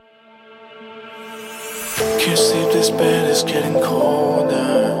Can't sleep, this bed is getting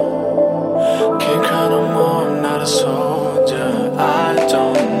colder. Can't cry no more, I'm not a soldier. I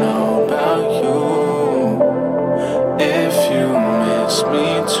don't know about you, if you miss me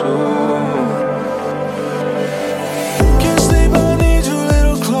too. Can't sleep, I need you a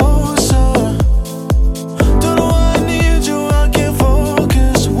little closer. Don't know why I need you, I can't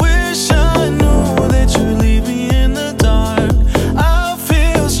focus. Wish I knew that you'd leave me in the dark. I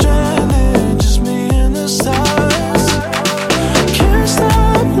feel stranded, just me and the stars. Can't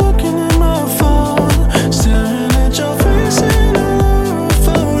stop looking at my phone, staring at your face in all the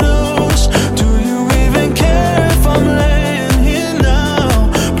photos. Do you even care if I'm laying here now,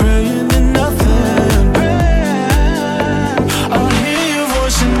 praying to nothing? I hear your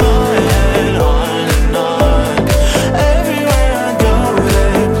voice in my head on and on. Everywhere I go,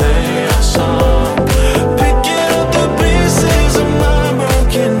 they play our song, picking up the pieces of my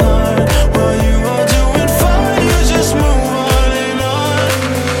broken heart. While you are doing fine, you just move on and on.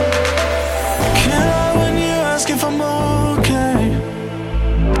 Can't lie when you ask if I'm okay.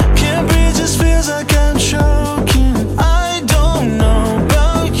 Can't breathe, just feels like I'm choking. I don't know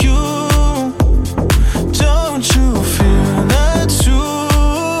about you. Don't you feel that too?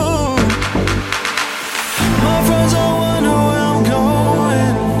 My friends all wonder where I'm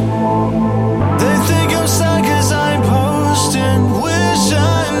going. They think I'm sad 'cause I'm posting. Wish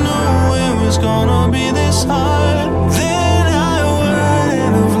I knew it was gonna be this hard.